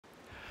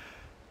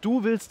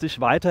Du willst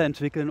dich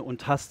weiterentwickeln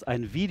und hast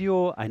ein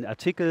Video, einen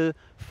Artikel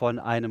von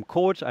einem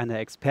Coach, einer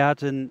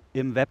Expertin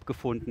im Web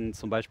gefunden,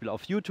 zum Beispiel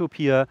auf YouTube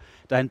hier.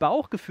 Dein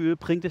Bauchgefühl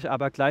bringt dich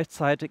aber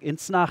gleichzeitig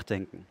ins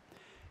Nachdenken.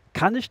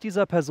 Kann ich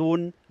dieser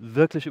Person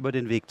wirklich über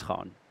den Weg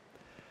trauen?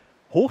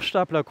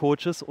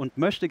 Hochstapler-Coaches und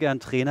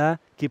Möchtegern-Trainer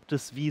gibt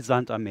es wie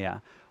Sand am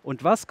Meer.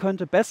 Und was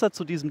könnte besser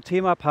zu diesem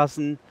Thema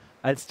passen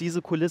als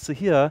diese Kulisse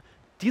hier?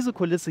 Diese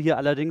Kulisse hier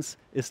allerdings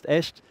ist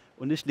echt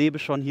und ich lebe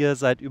schon hier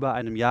seit über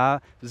einem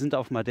Jahr. Wir sind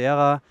auf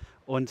Madeira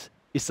und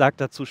ich sage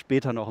dazu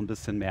später noch ein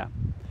bisschen mehr.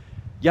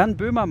 Jan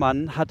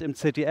Böhmermann hat im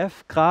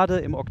ZDF gerade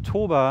im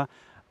Oktober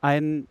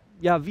ein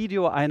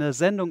Video, eine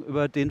Sendung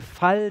über den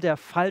Fall der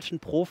falschen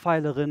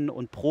Profilerinnen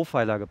und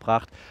Profiler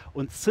gebracht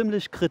und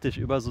ziemlich kritisch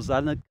über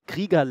Susanne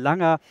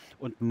Krieger-Langer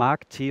und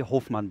Marc T.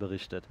 Hofmann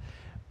berichtet.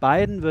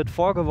 Beiden wird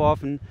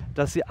vorgeworfen,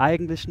 dass sie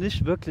eigentlich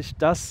nicht wirklich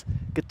das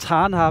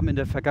getan haben in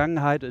der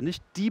Vergangenheit und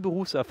nicht die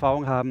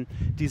Berufserfahrung haben,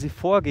 die sie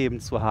vorgeben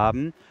zu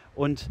haben.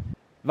 Und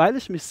weil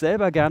ich mich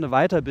selber gerne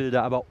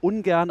weiterbilde, aber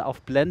ungern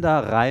auf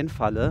Blender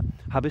reinfalle,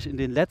 habe ich in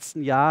den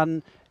letzten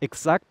Jahren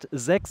exakt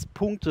 6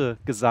 Punkte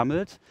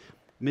gesammelt,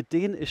 mit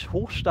denen ich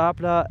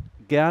Hochstapler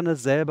gerne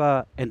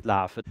selber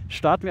entlarve.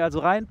 Starten wir also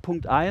rein.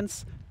 Punkt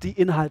 1, die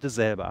Inhalte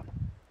selber.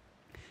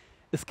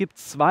 Es gibt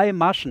 2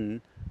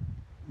 Maschen,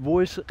 wo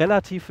ich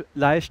relativ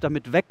leicht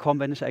damit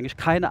wegkomme, wenn ich eigentlich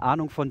keine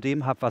Ahnung von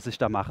dem habe, was ich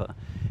da mache.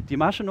 Die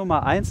Masche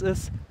Nummer 1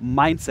 ist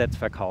Mindset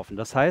verkaufen.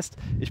 Das heißt,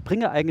 ich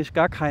bringe eigentlich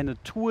gar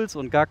keine Tools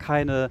und gar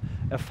keine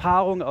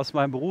Erfahrung aus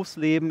meinem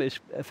Berufsleben.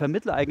 Ich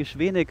vermittle eigentlich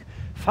wenig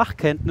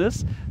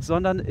Fachkenntnis,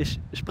 sondern ich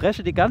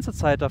spreche die ganze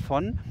Zeit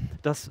davon,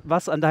 dass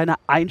was an deiner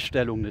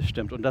Einstellung nicht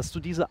stimmt und dass du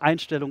diese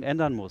Einstellung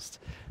ändern musst.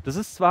 Das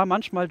ist zwar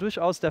manchmal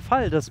durchaus der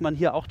Fall, dass man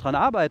hier auch dran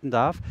arbeiten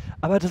darf,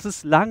 aber das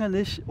ist lange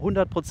nicht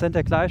 100%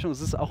 der Gleichung. Es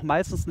ist auch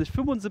meistens nicht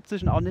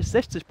 75 und auch nicht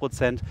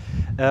 60%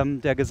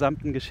 der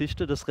gesamten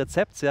Geschichte des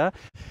Rezepts. Ja.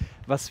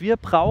 Was wir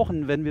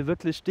brauchen, wenn wir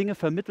wirklich Dinge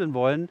vermitteln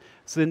wollen,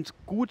 sind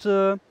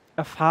gute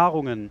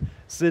Erfahrungen,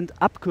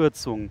 sind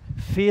Abkürzungen,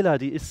 Fehler,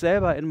 die ich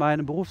selber in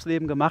meinem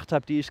Berufsleben gemacht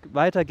habe, die ich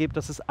weitergebe,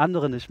 dass es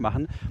andere nicht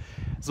machen.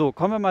 So,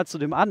 kommen wir mal zu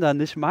dem anderen,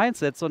 nicht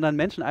Mindset, sondern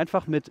Menschen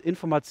einfach mit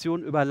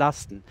Informationen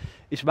überlasten.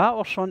 Ich war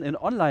auch schon in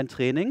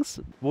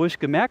Online-Trainings, wo ich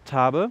gemerkt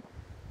habe,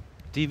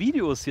 die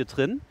Videos hier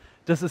drin,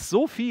 das ist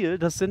so viel,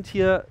 das sind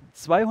hier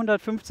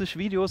 250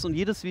 Videos und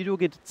jedes Video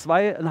geht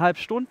 2,5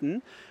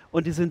 Stunden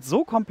und die sind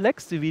so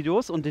komplex, die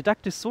Videos, und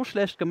didaktisch so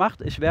schlecht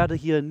gemacht, ich werde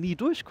hier nie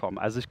durchkommen.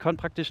 Also ich kann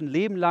praktisch ein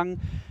Leben lang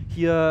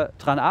hier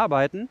dran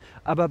arbeiten,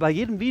 aber bei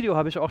jedem Video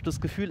habe ich auch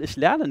das Gefühl, ich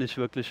lerne nicht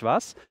wirklich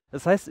was.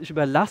 Das heißt, ich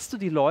überlaste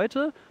die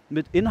Leute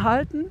mit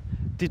Inhalten,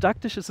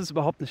 didaktisch ist es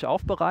überhaupt nicht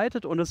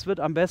aufbereitet und es wird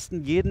am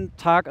besten jeden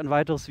Tag ein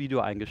weiteres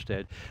Video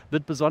eingestellt.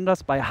 Wird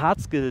besonders bei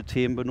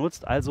Hard-Skill-Themen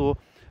benutzt, also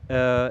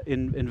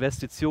in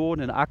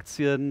Investitionen, in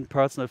Aktien,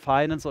 Personal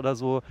Finance oder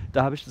so,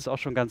 da habe ich das auch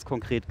schon ganz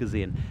konkret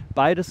gesehen.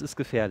 Beides ist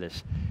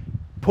gefährlich.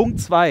 Punkt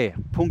 2,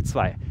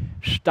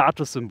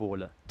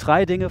 Statussymbole.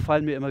 3 Dinge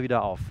fallen mir immer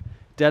wieder auf.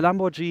 Der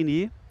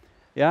Lamborghini,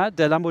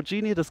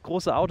 das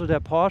große Auto der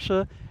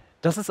Porsche,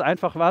 das ist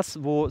einfach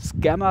was, wo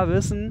Scammer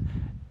wissen,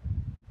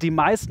 die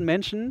meisten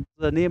Menschen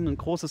nehmen ein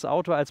großes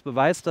Auto als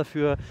Beweis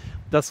dafür,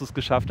 dass du es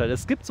geschafft hast.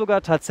 Es gibt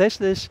sogar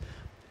tatsächlich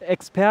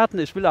Experten,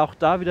 ich will auch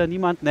da wieder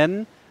niemand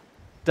nennen,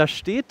 da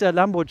steht der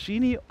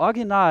Lamborghini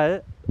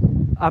original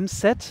am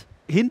Set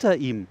hinter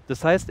ihm.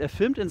 Das heißt, er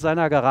filmt in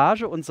seiner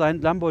Garage und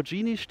sein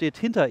Lamborghini steht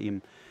hinter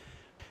ihm.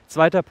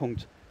 2.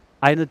 Punkt,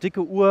 eine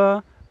dicke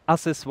Uhr,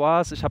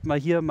 Accessoires. Ich habe mal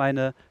hier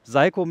meine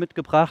Seiko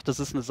mitgebracht. Das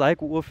ist eine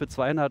Seiko-Uhr für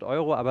 200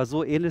 €, aber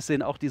so ähnlich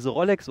sehen auch diese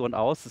Rolex-Uhren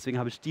aus. Deswegen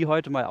habe ich die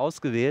heute mal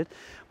ausgewählt.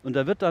 Und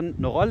da wird dann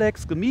eine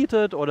Rolex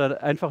gemietet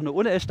oder einfach eine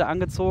unechte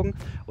angezogen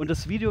und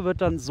das Video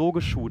wird dann so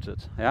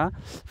geshootet. Ja?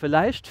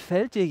 Vielleicht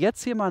fällt dir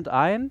jetzt jemand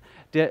ein,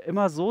 der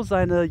immer so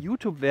seine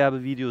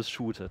YouTube-Werbevideos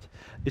shootet.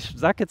 Ich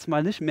sage jetzt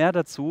mal nicht mehr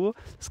dazu.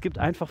 Es gibt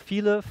einfach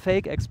viele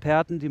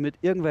Fake-Experten, die mit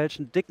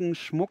irgendwelchen dicken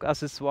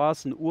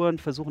Schmuckaccessoires und Uhren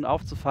versuchen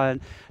aufzufallen.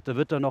 Da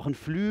wird dann noch ein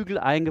Flügel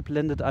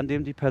eingeblendet, an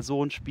dem die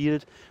Person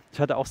spielt. Ich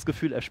hatte auch das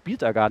Gefühl, er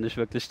spielt da gar nicht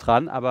wirklich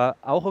dran, aber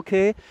auch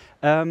okay.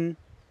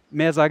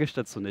 Mehr sage ich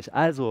dazu nicht.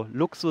 Also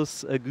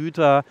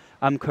Luxusgüter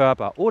am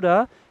Körper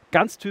oder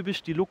ganz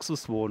typisch die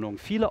Luxuswohnung.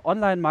 Viele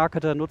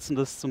Online-Marketer nutzen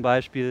das zum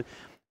Beispiel.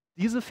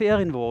 Diese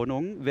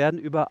Ferienwohnungen werden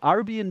über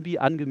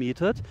Airbnb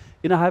angemietet.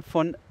 Innerhalb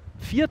von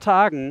 4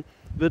 Tagen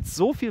wird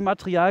so viel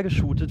Material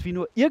geshootet, wie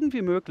nur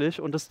irgendwie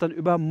möglich und es dann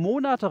über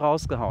Monate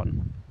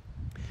rausgehauen.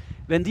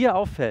 Wenn dir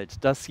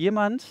auffällt, dass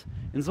jemand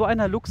in so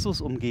einer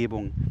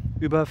Luxusumgebung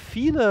über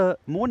viele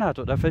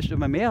Monate oder vielleicht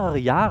über mehrere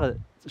Jahre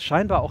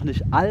scheinbar auch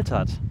nicht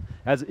altert,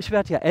 also ich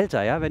werde ja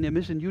älter, ja? Wenn ihr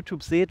mich in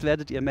YouTube seht,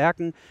 werdet ihr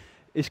merken,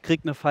 ich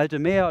kriege eine Falte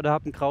mehr oder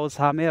habe ein graues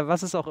Haar mehr,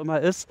 was es auch immer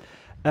ist.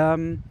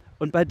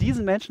 Und bei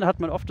diesen Menschen hat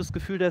man oft das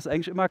Gefühl, der ist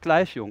eigentlich immer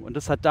gleich jung. Und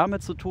das hat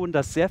damit zu tun,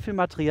 dass sehr viel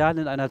Material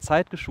in einer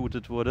Zeit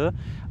geshootet wurde,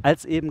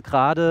 als eben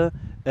gerade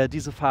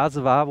diese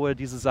Phase war, wo er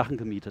diese Sachen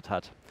gemietet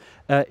hat.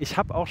 Ich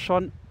habe auch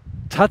schon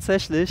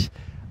tatsächlich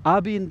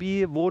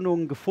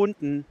Airbnb-Wohnungen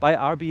gefunden bei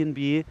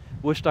Airbnb,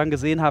 wo ich dann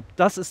gesehen habe,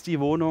 das ist die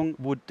Wohnung,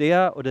 wo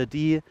der oder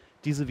die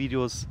diese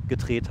Videos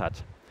gedreht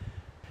hat.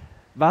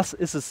 Was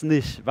ist es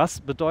nicht?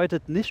 Was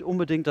bedeutet nicht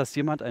unbedingt, dass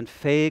jemand ein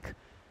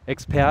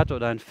Fake-Experte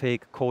oder ein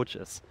Fake-Coach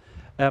ist?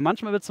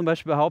 Manchmal wird zum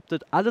Beispiel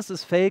behauptet, alles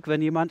ist fake,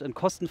 wenn jemand ein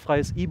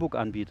kostenfreies E-Book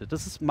anbietet.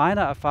 Das ist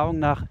meiner Erfahrung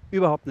nach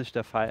überhaupt nicht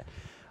der Fall.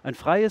 Ein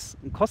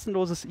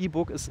kostenloses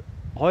E-Book ist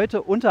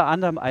heute unter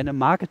anderem eine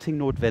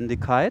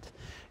Marketingnotwendigkeit,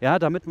 ja,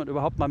 damit man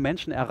überhaupt mal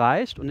Menschen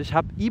erreicht. Und ich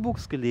habe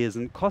E-Books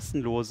gelesen,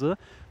 kostenlose,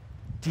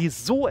 die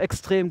so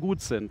extrem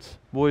gut sind,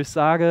 wo ich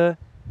sage,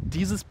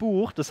 dieses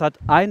Buch, das hat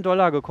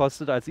 $1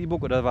 gekostet als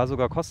E-Book oder war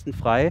sogar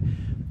kostenfrei.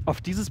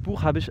 Auf dieses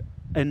Buch habe ich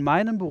in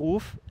meinem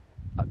Beruf,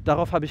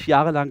 darauf habe ich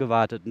jahrelang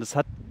gewartet. Und das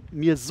hat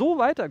mir so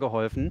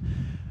weitergeholfen.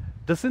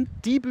 Das sind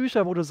die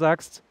Bücher, wo du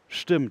sagst,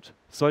 stimmt,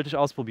 sollte ich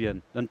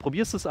ausprobieren. Dann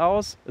probierst du es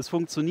aus, es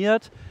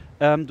funktioniert,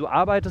 du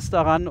arbeitest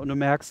daran und du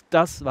merkst,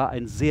 das war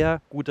ein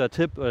sehr guter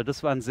Tipp oder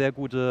das war ein sehr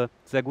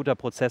guter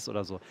Prozess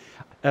oder so.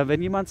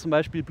 Wenn jemand zum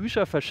Beispiel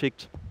Bücher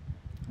verschickt,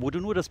 wo du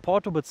nur das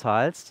Porto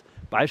bezahlst,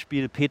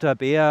 Beispiel Peter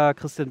Beer,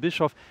 Christian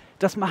Bischoff,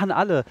 das machen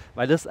alle,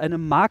 weil das eine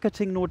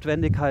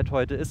Marketingnotwendigkeit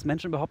heute ist,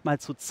 Menschen überhaupt mal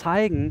zu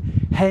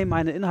zeigen, hey,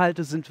 meine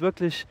Inhalte sind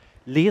wirklich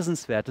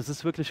lesenswert, das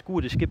ist wirklich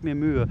gut, ich gebe mir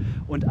Mühe.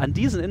 Und an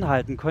diesen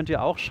Inhalten könnt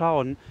ihr auch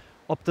schauen,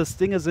 ob das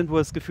Dinge sind, wo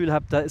ihr das Gefühl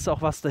habt, da ist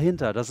auch was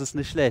dahinter, das ist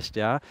nicht schlecht,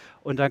 ja.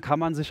 Und dann kann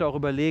man sich auch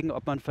überlegen,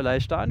 ob man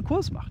vielleicht da einen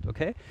Kurs macht,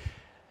 okay?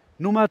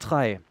 Nummer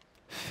 3,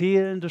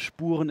 fehlende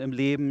Spuren im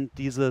Leben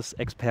dieses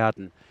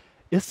Experten.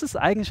 Ist es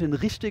eigentlich ein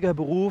richtiger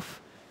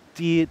Beruf,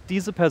 die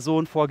diese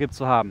Person vorgibt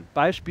zu haben?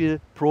 Beispiel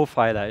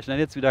Profiler. Ich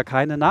nenne jetzt wieder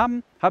keine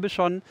Namen, habe ich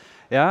schon.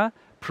 Ja?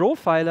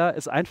 Profiler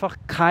ist einfach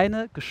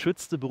keine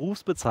geschützte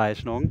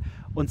Berufsbezeichnung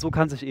und so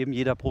kann sich eben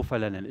jeder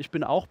Profiler nennen. Ich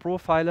bin auch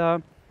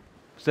Profiler,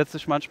 setze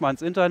mich manchmal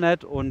ins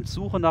Internet und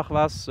suche nach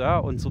was, ja,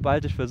 und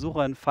sobald ich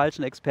versuche, einen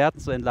falschen Experten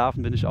zu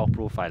entlarven, bin ich auch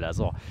Profiler.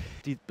 So.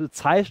 Die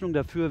Bezeichnung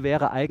dafür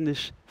wäre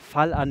eigentlich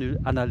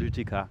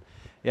Fallanalytiker.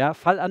 Ja,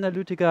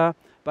 Fallanalytiker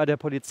bei der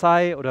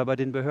Polizei oder bei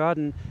den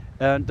Behörden,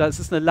 das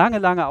ist eine lange,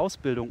 lange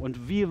Ausbildung.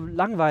 Und wie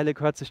langweilig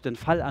hört sich denn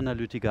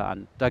Fallanalytiker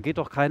an? Da geht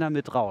doch keiner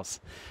mit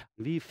raus.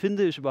 Wie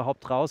finde ich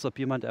überhaupt raus, ob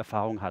jemand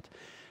Erfahrung hat?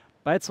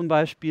 Bei zum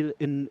Beispiel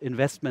in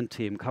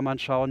Investmentthemen kann man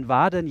schauen,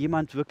 war denn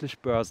jemand wirklich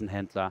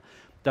Börsenhändler?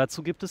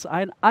 Dazu gibt es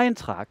einen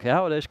Eintrag,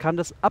 ja, oder ich kann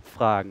das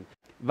abfragen.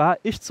 War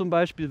ich zum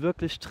Beispiel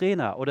wirklich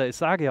Trainer? Oder ich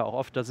sage ja auch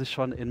oft, dass ich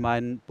schon in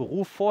meinem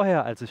Beruf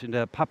vorher, als ich in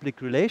der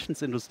Public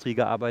Relations Industrie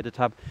gearbeitet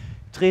habe,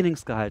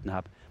 Trainings gehalten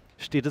habe.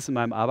 Steht es in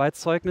meinem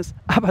Arbeitszeugnis?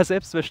 Aber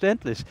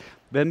selbstverständlich.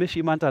 Wenn mich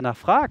jemand danach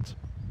fragt,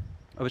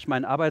 ob ich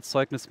mein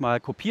Arbeitszeugnis mal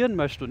kopieren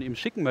möchte und ihm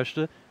schicken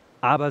möchte,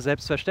 aber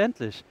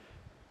selbstverständlich.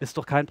 Ist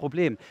doch kein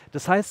Problem.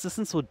 Das heißt, das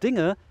sind so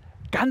Dinge,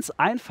 ganz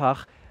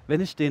einfach, wenn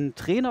ich den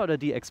Trainer oder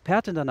die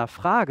Expertin danach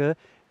frage,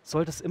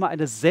 sollte es immer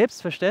eine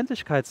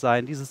Selbstverständlichkeit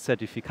sein, dieses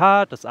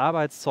Zertifikat, das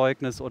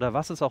Arbeitszeugnis oder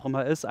was es auch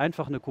immer ist,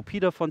 einfach eine Kopie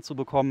davon zu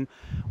bekommen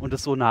und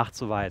es so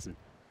nachzuweisen.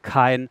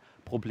 Kein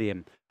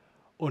Problem.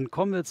 Und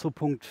kommen wir zu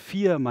Punkt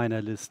 4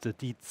 meiner Liste,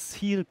 die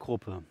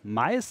Zielgruppe.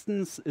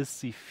 Meistens ist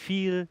sie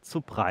viel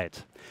zu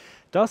breit.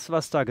 Das,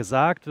 was da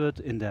gesagt wird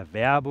in der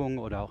Werbung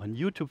oder auch in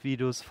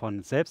YouTube-Videos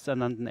von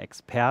selbsternannten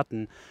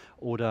Experten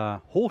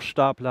oder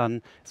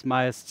Hochstaplern, ist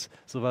meist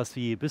sowas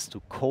wie, bist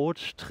du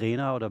Coach,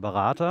 Trainer oder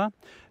Berater?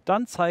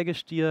 Dann zeige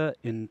ich dir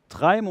in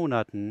 3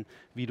 Monaten,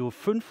 wie du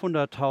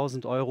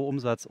 500.000 Euro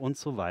Umsatz und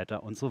so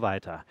weiter und so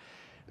weiter.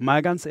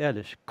 Mal ganz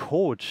ehrlich,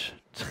 Coach,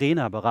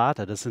 Trainer,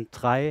 Berater, das sind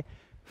 3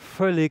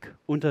 völlig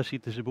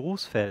unterschiedliche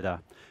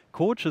Berufsfelder.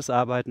 Coaches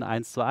arbeiten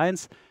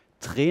 1:1,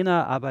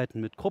 Trainer arbeiten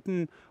mit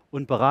Gruppen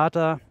und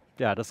Berater,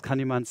 ja, das kann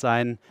jemand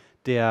sein,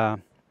 der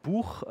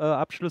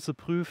Buchabschlüsse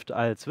prüft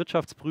als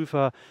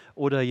Wirtschaftsprüfer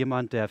oder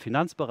jemand, der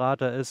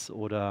Finanzberater ist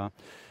oder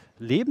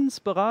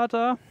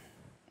Lebensberater.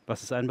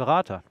 Was ist ein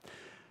Berater?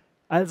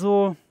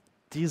 Also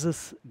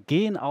dieses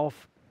Gehen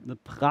auf eine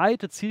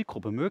breite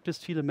Zielgruppe,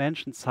 möglichst viele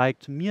Menschen,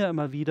 zeigt mir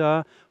immer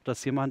wieder,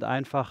 dass jemand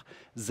einfach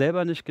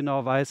selber nicht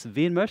genau weiß,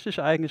 wen möchte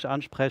ich eigentlich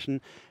ansprechen,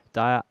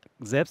 da er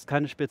selbst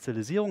keine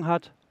Spezialisierung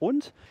hat.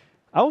 Und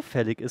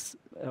auffällig ist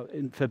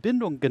in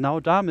Verbindung genau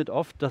damit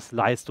oft das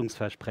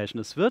Leistungsversprechen.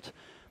 Es wird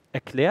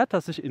erklärt,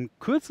 dass ich in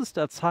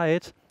kürzester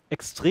Zeit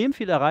extrem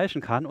viel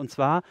erreichen kann und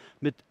zwar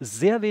mit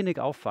sehr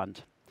wenig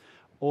Aufwand.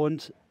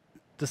 Und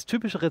das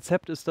typische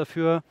Rezept ist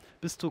dafür,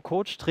 bist du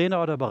Coach,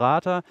 Trainer oder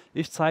Berater,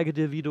 ich zeige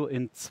dir, wie du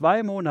in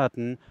 2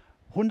 Monaten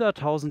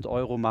 100.000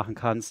 Euro machen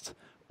kannst,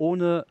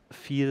 ohne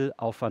viel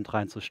Aufwand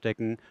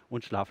reinzustecken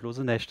und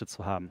schlaflose Nächte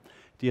zu haben.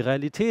 Die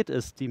Realität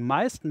ist, die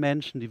meisten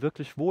Menschen, die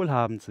wirklich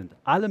wohlhabend sind,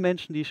 alle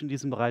Menschen, die ich in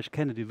diesem Bereich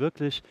kenne, die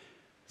wirklich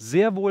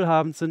sehr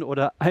wohlhabend sind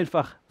oder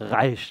einfach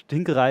reich,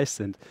 stinkereich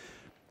sind,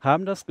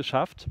 haben das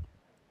geschafft,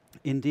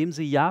 indem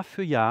sie Jahr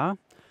für Jahr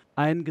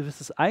ein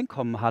gewisses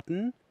Einkommen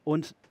hatten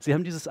und sie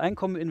haben dieses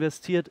Einkommen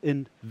investiert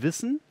in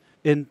Wissen,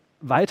 in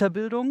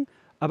Weiterbildung,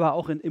 aber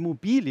auch in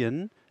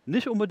Immobilien,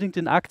 nicht unbedingt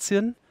in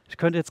Aktien. Ich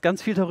könnte jetzt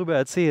ganz viel darüber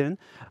erzählen.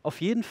 Auf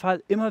jeden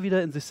Fall immer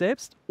wieder in sich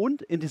selbst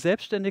und in die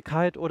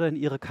Selbstständigkeit oder in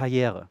ihre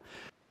Karriere.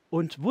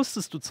 Und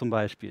wusstest du zum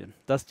Beispiel,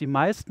 dass die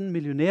meisten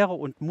Millionäre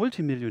und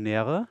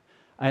Multimillionäre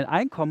ein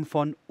Einkommen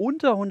von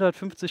unter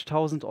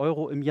 150.000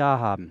 Euro im Jahr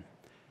haben?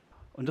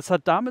 Und das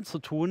hat damit zu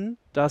tun,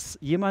 dass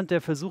jemand,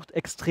 der versucht,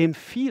 extrem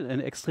viel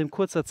in extrem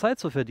kurzer Zeit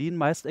zu verdienen,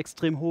 meist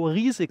extrem hohe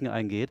Risiken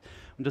eingeht.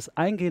 Und das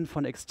Eingehen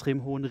von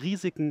extrem hohen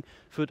Risiken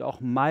führt auch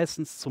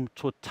meistens zum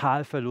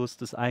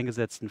Totalverlust des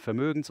eingesetzten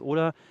Vermögens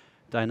oder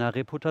deiner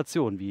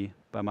Reputation, wie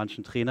bei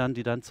manchen Trainern,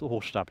 die dann zu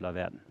Hochstapler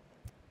werden.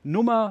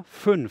 Nummer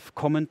 5,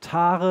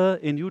 Kommentare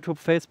in YouTube,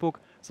 Facebook,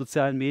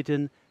 sozialen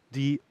Medien,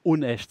 die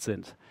unecht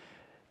sind.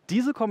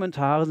 Diese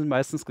Kommentare sind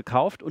meistens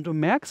gekauft und du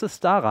merkst es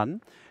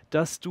daran,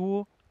 dass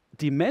du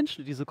die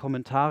Menschen, die diese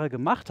Kommentare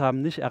gemacht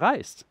haben, nicht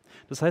erreichst.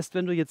 Das heißt,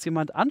 wenn du jetzt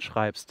jemand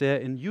anschreibst,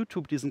 der in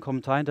YouTube diesen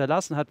Kommentar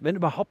hinterlassen hat, wenn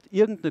überhaupt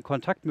irgendeine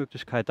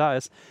Kontaktmöglichkeit da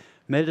ist,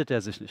 meldet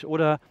er sich nicht.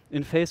 Oder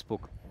in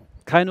Facebook,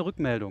 keine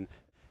Rückmeldung.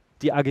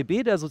 Die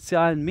AGB der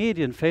sozialen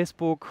Medien,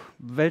 Facebook,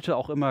 welche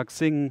auch immer,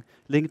 Xing,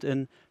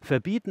 LinkedIn,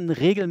 verbieten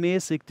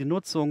regelmäßig die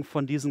Nutzung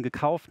von diesen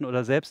gekauften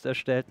oder selbst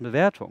erstellten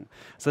Bewertungen.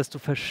 Das heißt, du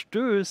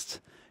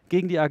verstößt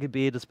gegen die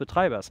AGB des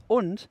Betreibers.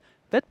 Und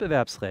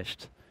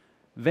Wettbewerbsrecht.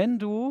 Wenn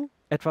du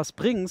etwas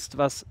bringst,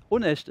 was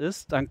unecht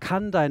ist, dann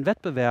kann dein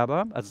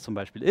Wettbewerber, also zum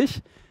Beispiel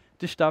ich,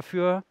 dich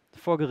dafür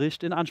vor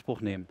Gericht in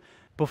Anspruch nehmen.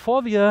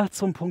 Bevor wir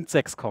zum Punkt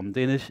 6 kommen,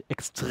 den ich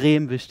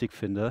extrem wichtig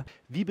finde,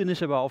 wie bin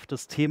ich aber auf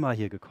das Thema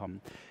hier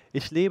gekommen?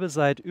 Ich lebe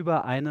seit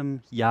über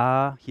einem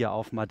Jahr hier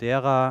auf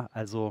Madeira,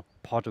 also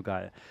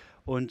Portugal.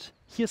 Und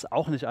hier ist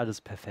auch nicht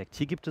alles perfekt.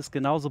 Hier gibt es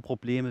genauso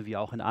Probleme wie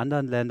auch in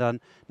anderen Ländern.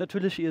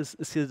 Natürlich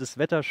ist hier das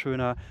Wetter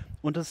schöner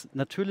und es ist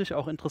natürlich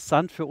auch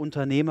interessant für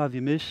Unternehmer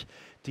wie mich,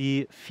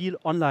 die viel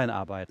online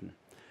arbeiten.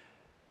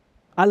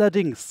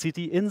 Allerdings zieht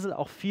die Insel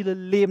auch viele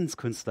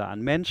Lebenskünstler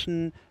an.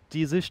 Menschen,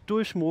 die sich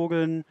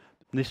durchmogeln,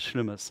 nichts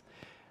Schlimmes.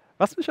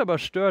 Was mich aber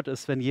stört,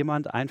 ist, wenn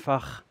jemand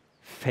einfach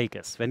fake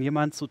ist. Wenn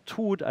jemand so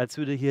tut, als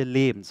würde hier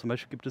leben. Zum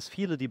Beispiel gibt es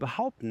viele, die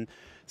behaupten,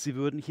 sie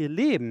würden hier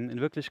leben.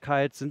 In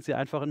Wirklichkeit sind sie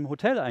einfach in einem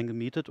Hotel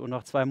eingemietet und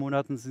nach 2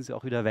 Monaten sind sie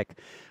auch wieder weg.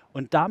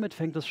 Und damit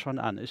fängt es schon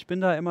an. Ich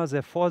bin da immer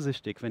sehr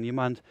vorsichtig, wenn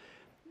jemand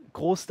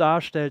groß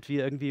darstellt, wie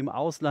er irgendwie im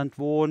Ausland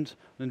wohnt.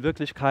 Und in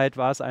Wirklichkeit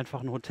war es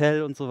einfach ein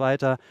Hotel und so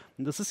weiter.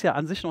 Und das ist ja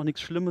an sich noch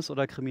nichts Schlimmes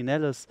oder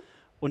Kriminelles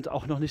und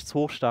auch noch nichts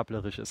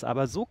Hochstaplerisches.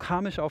 Aber so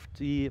kam ich auf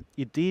die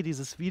Idee,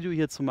 dieses Video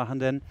hier zu machen,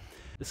 denn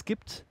es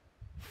gibt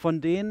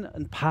von denen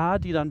ein paar,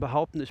 die dann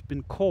behaupten, ich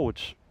bin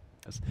Coach.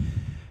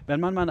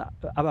 Wenn man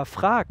aber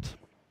fragt,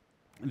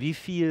 wie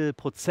viel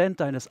Prozent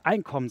deines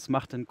Einkommens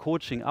macht denn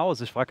Coaching aus?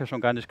 Ich frage ja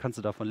schon gar nicht, kannst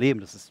du davon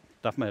leben?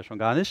 Darf man ja schon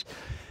gar nicht.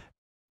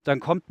 Dann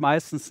kommt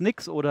meistens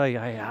nichts oder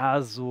ja,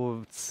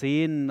 so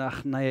 10,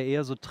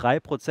 eher so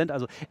 3%.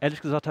 Also ehrlich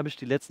gesagt habe ich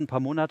die letzten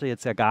paar Monate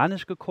jetzt ja gar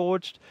nicht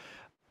gecoacht.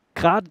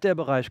 Gerade der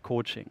Bereich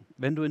Coaching.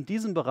 Wenn du in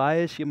diesem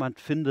Bereich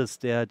jemand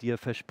findest, der dir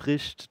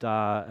verspricht,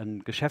 da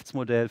ein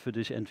Geschäftsmodell für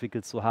dich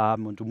entwickelt zu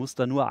haben und du musst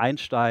da nur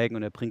einsteigen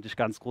und er bringt dich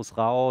ganz groß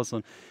raus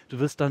und du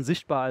wirst dann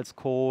sichtbar als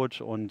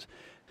Coach und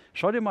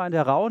schau dir mal in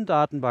der rauen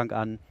Datenbank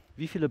an,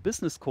 wie viele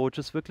Business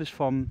Coaches wirklich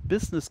vom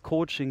Business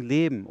Coaching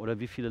leben oder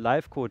wie viele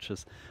Life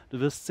Coaches. Du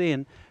wirst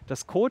sehen,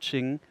 dass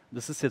Coaching,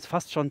 das ist jetzt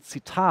fast schon ein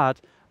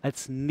Zitat,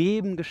 als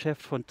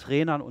Nebengeschäft von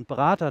Trainern und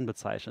Beratern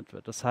bezeichnet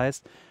wird. Das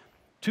heißt,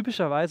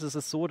 typischerweise ist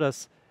es so,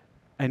 dass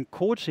ein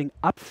Coaching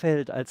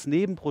abfällt als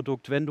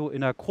Nebenprodukt, wenn du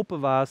in einer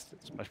Gruppe warst,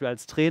 zum Beispiel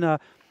als Trainer,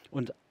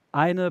 und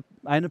eine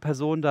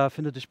Person da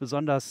findet dich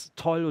besonders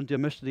toll und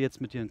möchte jetzt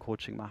mit dir ein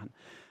Coaching machen.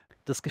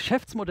 Das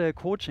Geschäftsmodell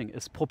Coaching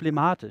ist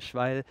problematisch,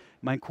 weil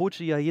mein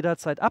Coach ja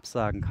jederzeit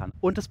absagen kann.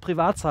 Und das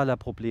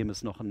Privatzahlerproblem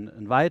ist noch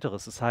ein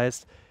weiteres. Das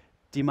heißt,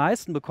 die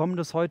meisten bekommen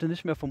das heute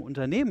nicht mehr vom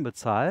Unternehmen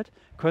bezahlt,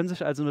 können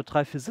sich also nur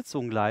 3, 4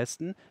 Sitzungen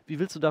leisten. Wie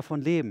willst du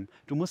davon leben?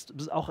 Du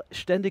musst auch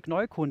ständig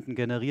Neukunden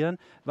generieren,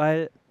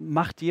 weil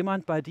macht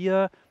jemand bei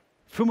dir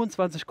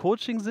 25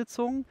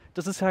 Coaching-Sitzungen,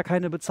 das ist ja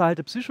keine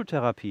bezahlte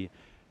Psychotherapie.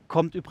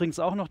 Kommt übrigens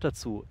auch noch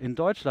dazu, in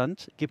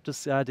Deutschland gibt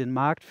es ja den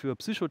Markt für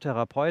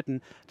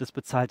Psychotherapeuten, das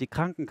bezahlt die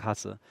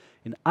Krankenkasse.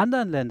 In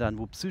anderen Ländern,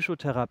 wo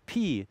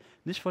Psychotherapie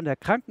nicht von der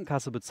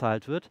Krankenkasse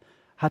bezahlt wird,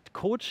 hat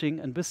Coaching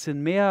ein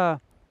bisschen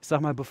mehr, ich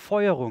sag mal,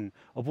 Befeuerung,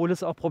 obwohl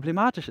es auch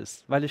problematisch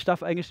ist, weil ich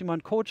darf eigentlich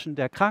niemanden coachen,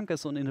 der krank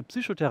ist und in eine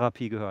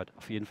Psychotherapie gehört.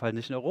 Auf jeden Fall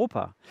nicht in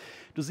Europa.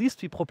 Du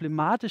siehst, wie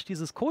problematisch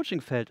dieses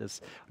Coachingfeld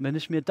ist. Und wenn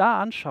ich mir da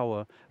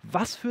anschaue,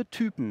 was für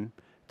Typen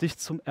dich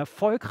zum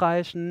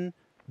erfolgreichen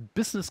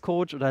Business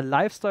Coach oder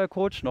Lifestyle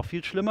Coach, noch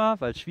viel schlimmer,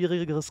 weil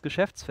schwierigeres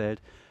Geschäftsfeld,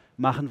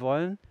 machen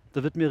wollen,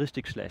 da wird mir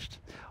richtig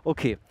schlecht.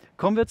 Okay,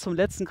 kommen wir zum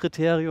letzten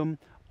Kriterium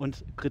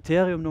und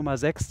Kriterium Nummer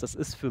 6, das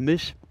ist für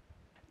mich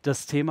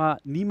das Thema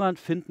niemand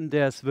finden,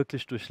 der es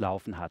wirklich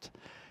durchlaufen hat.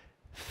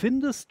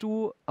 Findest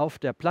du auf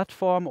der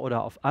Plattform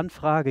oder auf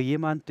Anfrage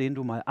jemanden, den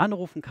du mal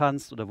anrufen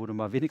kannst oder wo du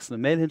mal wenigstens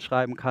eine Mail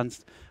hinschreiben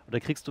kannst oder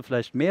kriegst du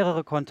vielleicht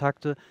mehrere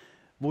Kontakte,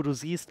 wo du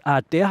siehst,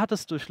 der hat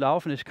es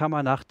durchlaufen, ich kann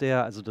mal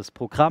also das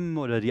Programm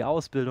oder die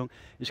Ausbildung,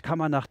 ich kann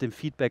mal nach dem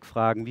Feedback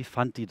fragen, wie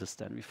fand die das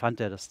denn, wie fand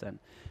der das denn?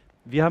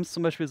 Wir haben es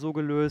zum Beispiel so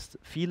gelöst,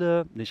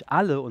 viele, nicht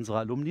alle unserer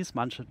Alumnis,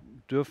 manche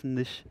dürfen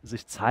nicht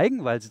sich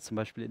zeigen, weil sie zum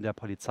Beispiel in der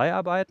Polizei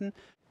arbeiten.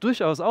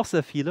 durchaus auch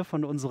sehr viele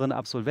von unseren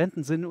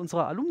Absolventen sind in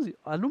unserer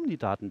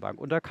Alumni-Datenbank.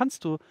 Und da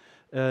kannst du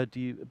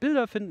die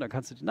Bilder finden, da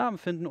kannst du die Namen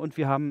finden und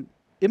wir haben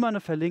immer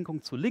eine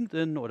Verlinkung zu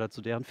LinkedIn oder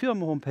zu deren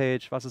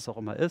Firmenhomepage, was es auch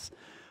immer ist.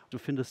 Du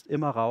findest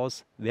immer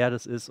raus, wer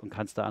das ist und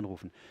kannst da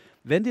anrufen.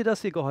 Wenn dir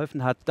das hier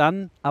geholfen hat,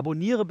 dann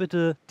abonniere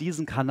bitte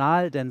diesen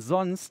Kanal, denn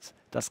sonst,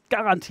 das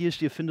garantiere ich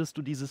dir, findest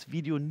du dieses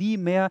Video nie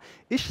mehr.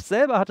 Ich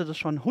selber hatte das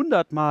schon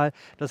 100-mal,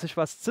 dass ich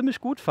was ziemlich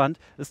gut fand,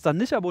 es dann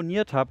nicht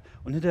abonniert habe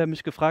und hinterher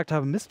mich gefragt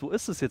habe, Mist, wo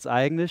ist es jetzt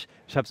eigentlich?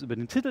 Ich habe es über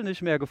den Titel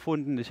nicht mehr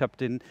gefunden, ich habe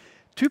den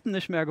Typen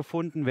nicht mehr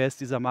gefunden, wer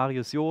ist dieser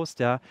Marius Joost,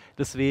 ja,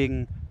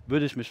 deswegen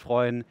würde ich mich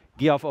freuen,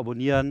 geh auf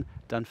Abonnieren,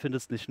 dann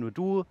findest nicht nur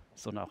du,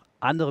 sondern auch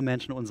andere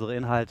Menschen unsere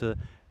Inhalte.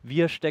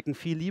 Wir stecken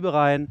viel Liebe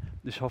rein,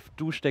 ich hoffe,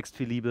 du steckst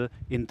viel Liebe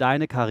in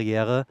deine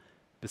Karriere.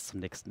 Bis zum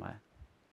nächsten Mal.